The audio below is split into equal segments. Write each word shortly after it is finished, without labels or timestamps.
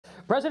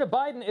President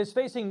Biden is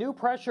facing new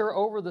pressure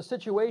over the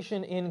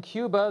situation in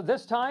Cuba,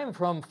 this time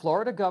from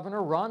Florida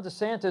Governor Ron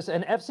DeSantis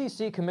and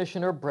FCC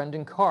Commissioner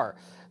Brendan Carr.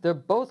 They're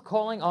both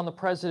calling on the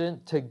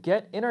president to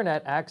get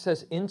internet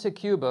access into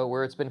Cuba,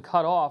 where it's been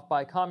cut off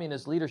by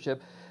communist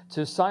leadership,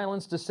 to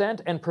silence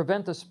dissent and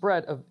prevent the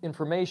spread of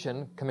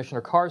information. Commissioner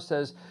Carr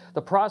says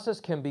the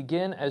process can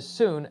begin as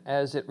soon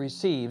as it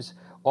receives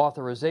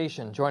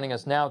authorization. Joining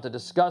us now to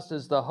discuss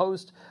is the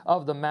host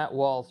of the Matt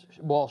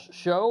Walsh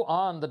Show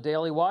on the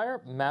Daily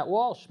Wire, Matt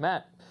Walsh.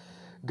 Matt,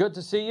 good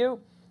to see you.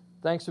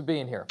 Thanks for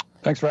being here.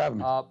 Thanks for having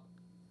me.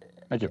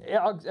 Thank you.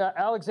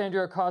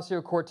 Alexandria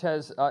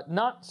Ocasio-Cortez,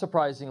 not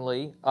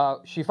surprisingly,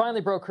 she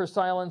finally broke her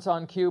silence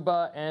on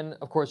Cuba, and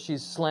of course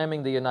she's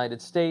slamming the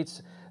United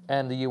States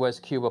and the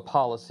U.S.-Cuba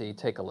policy.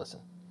 Take a listen.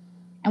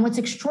 And what's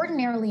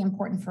extraordinarily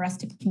important for us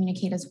to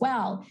communicate as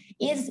well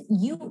is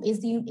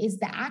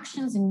the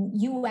actions and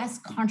U.S.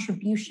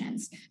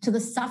 contributions to the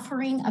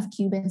suffering of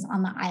Cubans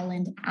on the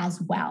island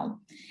as well.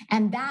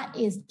 And that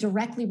is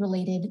directly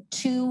related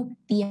to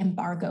the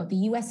embargo, the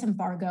U.S.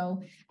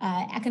 embargo,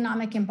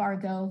 economic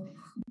embargo,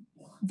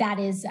 that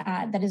is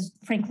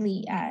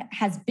frankly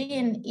has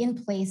been in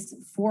place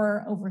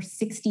for over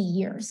 60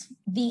 years.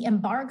 The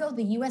embargo,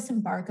 the U.S.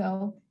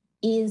 embargo,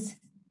 is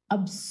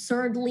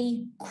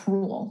absurdly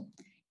cruel.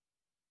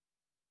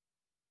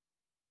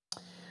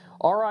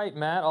 All right,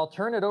 Matt, I'll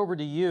turn it over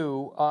to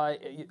you.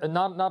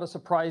 Not a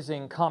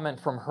surprising comment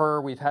from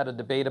her. We've had a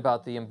debate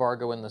about the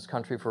embargo in this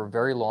country for a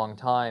very long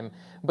time.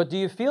 But do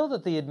you feel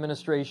that the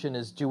administration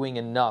is doing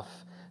enough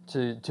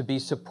to be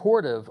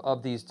supportive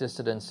of these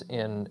dissidents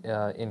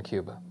in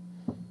Cuba?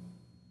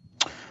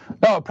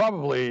 No,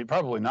 probably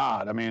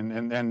not. I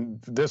mean,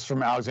 and this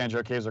from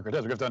Alexandria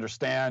Ocasio-Cortez. We have to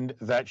understand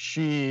that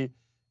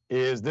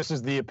this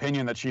is the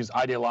opinion that she's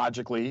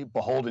ideologically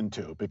beholden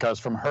to,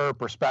 because from her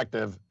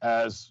perspective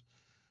as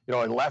a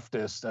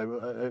leftist,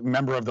 a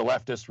member of the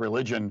leftist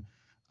religion,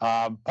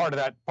 part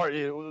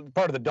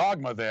of the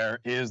dogma there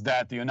is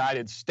that the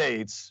United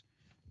States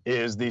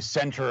is the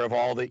center of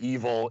all the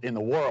evil in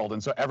the world,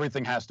 and so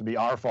everything has to be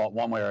our fault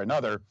one way or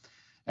another.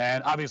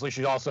 And obviously,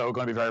 she's also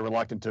going to be very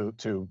reluctant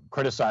to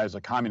criticize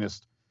a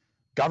communist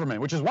government,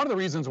 which is one of the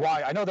reasons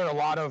why I know there are a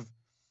lot of,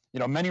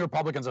 many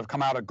Republicans have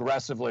come out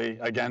aggressively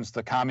against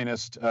the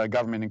communist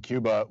government in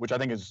Cuba, which I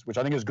think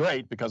is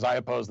great, because I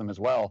oppose them as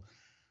well.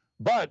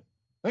 But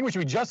I think we should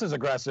be just as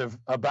aggressive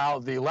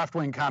about the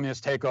left-wing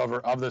communist takeover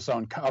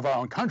of our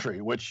own country,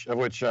 of which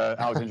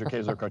Alexandria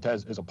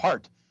Ocasio-Cortez is a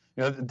part.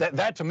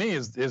 That to me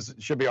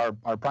should be our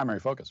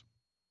primary focus.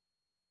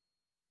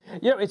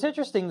 It's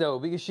interesting though,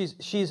 because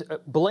she's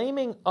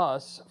blaming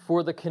us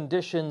for the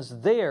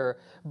conditions there,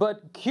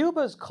 but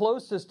Cuba's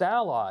closest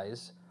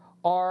allies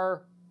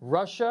are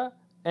Russia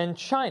and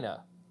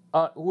China,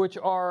 which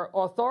are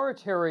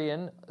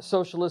authoritarian,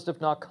 socialist,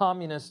 if not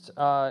communist,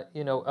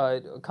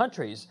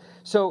 countries.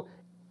 So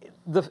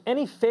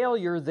any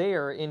failure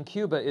there in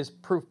Cuba is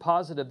proof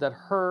positive that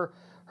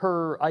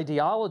her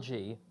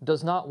ideology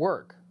does not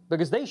work,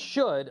 because they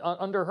should,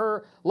 under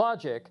her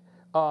logic,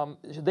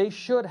 they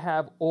should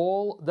have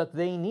all that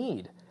they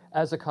need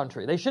as a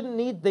country. They shouldn't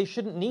need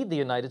the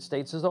United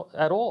States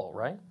at all,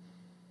 right?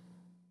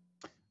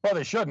 Well,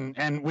 they shouldn't,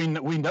 and we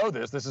know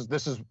this.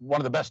 This is one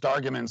of the best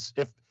arguments.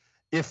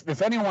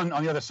 If anyone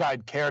on the other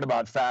side cared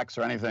about facts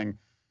or anything,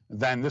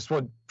 then this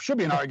should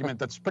be an argument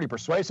that's pretty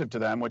persuasive to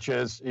them, which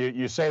is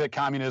you say that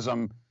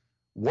communism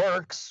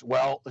works.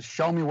 Well,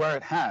 show me where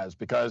it has,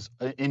 because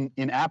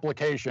in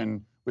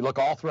application, we look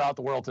all throughout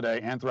the world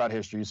today and throughout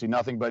history. You see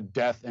nothing but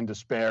death and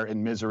despair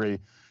and misery,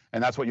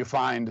 and that's what you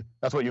find.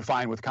 That's what you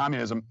find with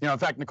communism. In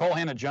fact, Nicole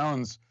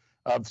Hannah-Jones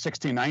of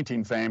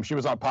 1619 fame, she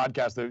was on a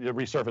podcast that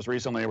resurfaced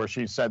recently where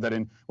she said that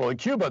in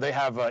Cuba they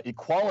have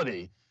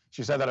equality.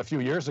 She said that a few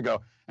years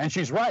ago, and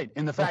she's right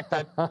in the fact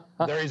that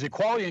there is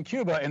equality in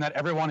Cuba and that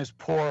everyone is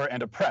poor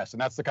and oppressed, and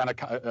that's the kind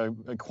of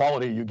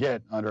equality you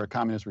get under a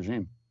communist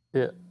regime.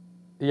 Yeah,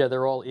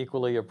 they're all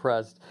equally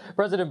oppressed.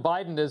 President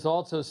Biden is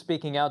also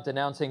speaking out,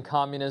 denouncing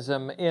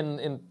communism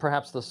in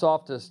perhaps the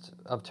softest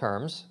of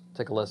terms.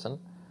 Take a listen.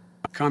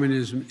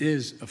 Communism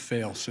is a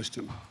failed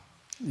system,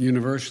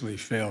 universally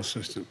failed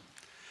system.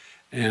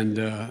 And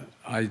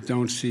I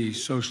don't see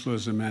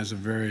socialism as a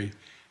very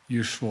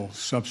useful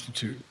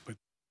substitute.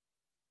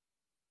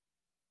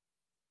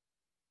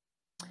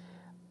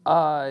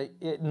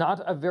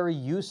 Not a very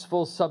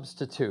useful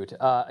substitute.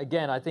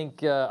 Again, I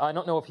think I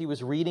don't know if he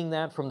was reading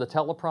that from the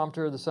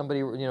teleprompter that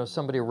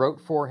somebody wrote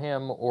for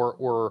him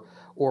or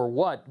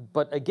what.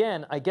 But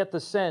again, I get the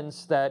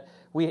sense that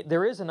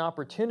there is an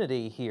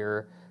opportunity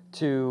here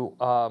to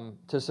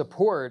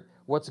support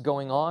what's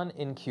going on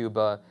in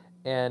Cuba,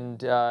 and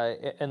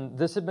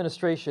this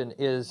administration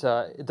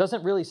it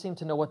doesn't really seem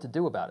to know what to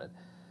do about it.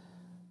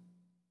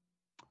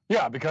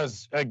 Yeah,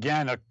 because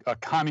again, a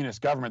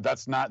communist government,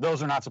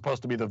 those are not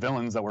supposed to be the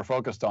villains that we're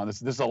focused on.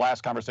 This is the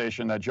last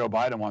conversation that Joe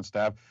Biden wants to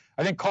have.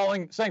 I think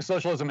saying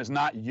socialism is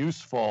not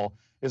useful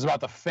is about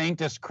the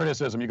faintest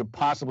criticism you could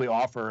possibly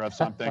offer of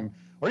something,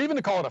 or even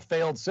to call it a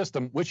failed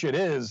system, which it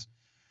is.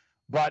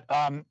 But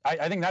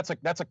I think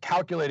that's a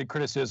calculated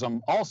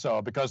criticism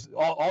also, because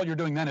all you're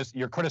doing then is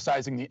you're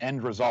criticizing the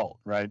end result,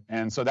 right?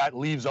 And so that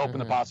leaves open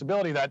the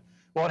possibility that,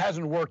 well, it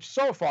hasn't worked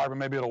so far, but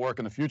maybe it'll work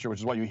in the future, which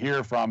is what you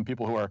hear from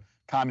people who are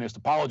communist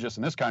apologists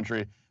in this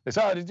country. They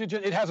say, oh,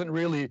 it hasn't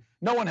really,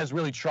 no one has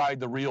really tried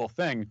the real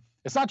thing.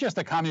 It's not just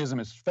that communism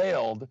has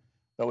failed,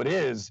 though it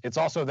is, it's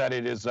also that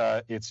it is,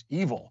 it's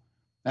evil.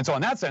 And so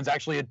in that sense,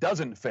 actually, it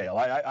doesn't fail.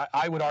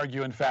 I would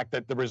argue, in fact,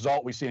 that the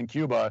result we see in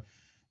Cuba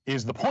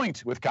is the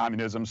point with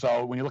communism.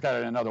 So when you look at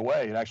it in another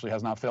way, it actually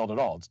has not failed at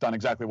all. It's done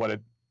exactly what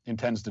it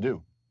intends to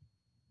do.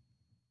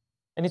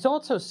 And he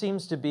also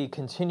seems to be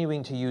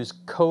continuing to use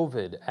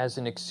COVID as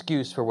an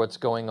excuse for what's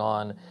going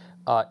on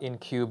in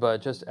Cuba,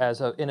 just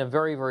as in a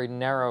very, very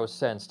narrow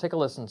sense. Take a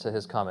listen to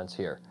his comments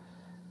here.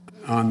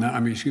 They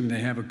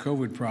have a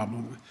COVID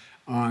problem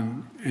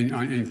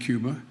in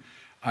Cuba.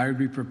 I would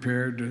be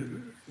prepared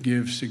to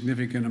give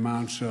significant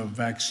amounts of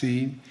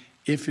vaccine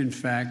if, in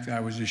fact, I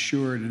was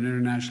assured an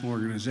international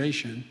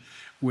organization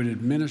would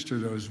administer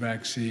those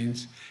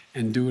vaccines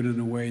and do it in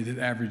a way that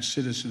average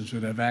citizens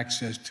would have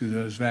access to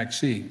those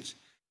vaccines.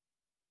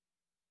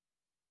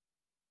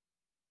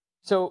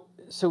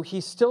 So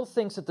he still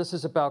thinks that this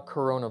is about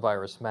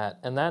coronavirus, Matt,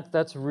 and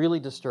that's really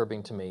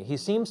disturbing to me. He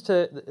seems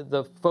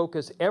to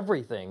focus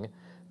everything.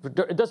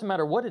 It doesn't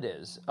matter what it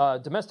is,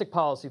 domestic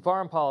policy,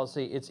 foreign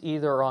policy, it's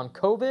either on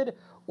COVID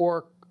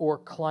or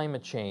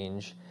climate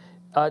change.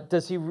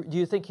 Do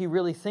you think he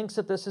really thinks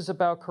that this is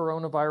about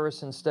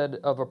coronavirus instead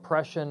of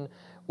oppression,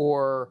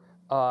 or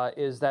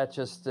is that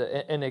just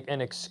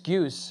an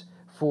excuse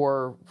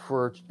for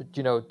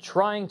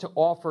trying to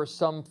offer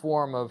some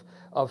form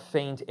of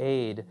feint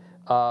aid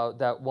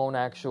that won't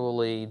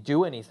actually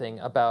do anything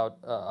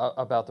about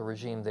the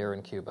regime there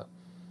in Cuba?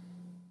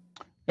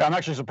 Yeah, I'm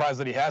actually surprised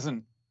that he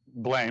hasn't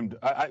blamed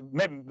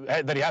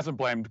that he hasn't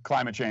blamed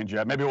climate change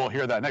yet. Maybe we'll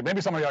hear that. Maybe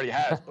somebody already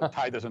has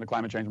tied this into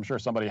climate change. I'm sure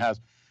somebody has.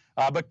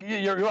 But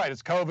you're right.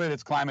 It's COVID.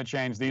 It's climate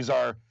change. These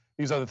are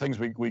the things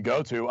we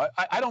go to.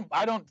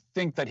 I don't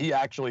think that he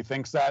actually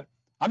thinks that.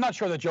 I'm not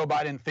sure that Joe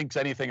Biden thinks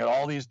anything at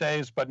all these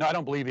days. But no, I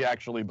don't believe he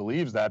actually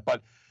believes that.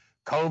 But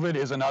COVID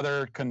is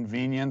another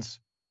convenience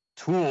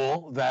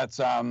tool that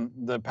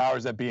the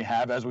powers that be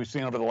have, as we've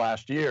seen over the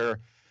last year.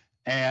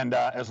 And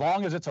as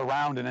long as it's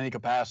around in any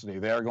capacity,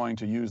 they are going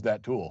to use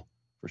that tool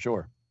for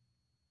sure.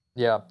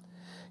 Yeah.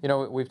 You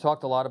know, we've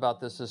talked a lot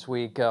about this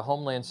week.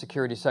 Homeland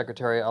Security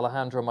Secretary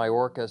Alejandro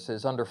Mayorkas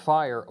is under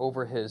fire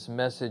over his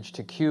message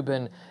to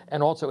Cuban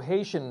and also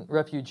Haitian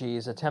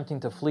refugees attempting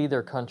to flee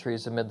their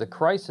countries amid the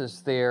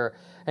crisis there.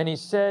 And he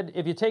said,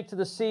 if you take to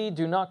the sea,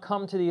 do not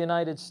come to the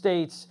United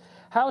States.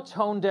 How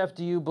tone-deaf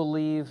do you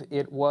believe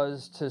it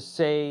was to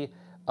say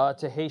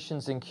to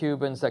Haitians and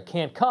Cubans that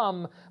can't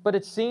come, but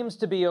it seems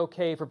to be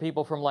okay for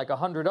people from like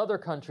 100 other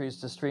countries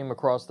to stream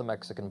across the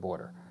Mexican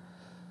border?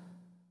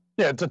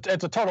 Yeah,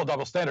 it's a total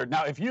double standard.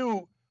 Now, if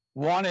you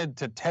wanted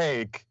to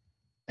take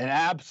an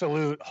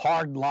absolute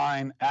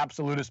hardline,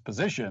 absolutist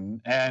position,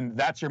 and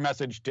that's your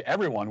message to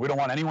everyone, we don't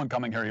want anyone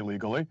coming here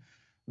illegally,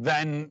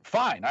 then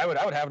fine. I would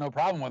have no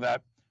problem with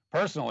that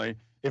personally,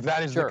 if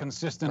that is the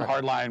consistent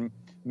hardline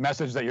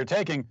message that you're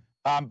taking.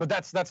 But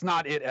that's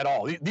not it at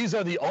all. These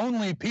are the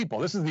only people.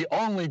 This is the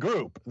only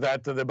group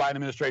that the Biden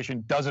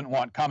administration doesn't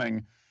want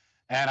coming,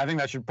 and I think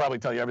that should probably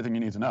tell you everything you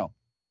need to know.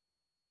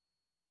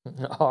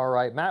 All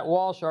right. Matt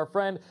Walsh, our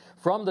friend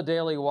from the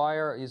Daily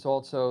Wire. He's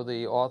also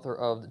the author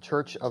of The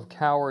Church of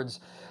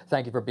Cowards.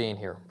 Thank you for being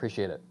here.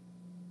 Appreciate it.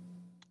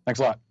 Thanks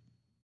a lot.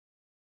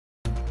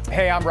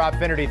 Hey, I'm Rob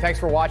Finnerty. Thanks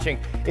for watching.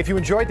 If you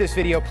enjoyed this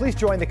video, please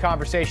join the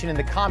conversation in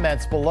the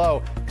comments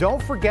below.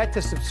 Don't forget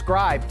to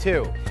subscribe,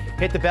 too.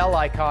 Hit the bell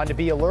icon to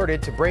be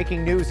alerted to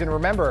breaking news. And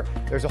remember,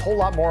 there's a whole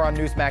lot more on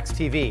Newsmax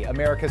TV,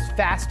 America's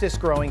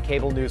fastest growing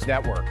cable news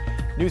network.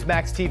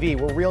 Newsmax TV,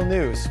 we're real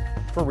news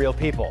for real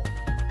people.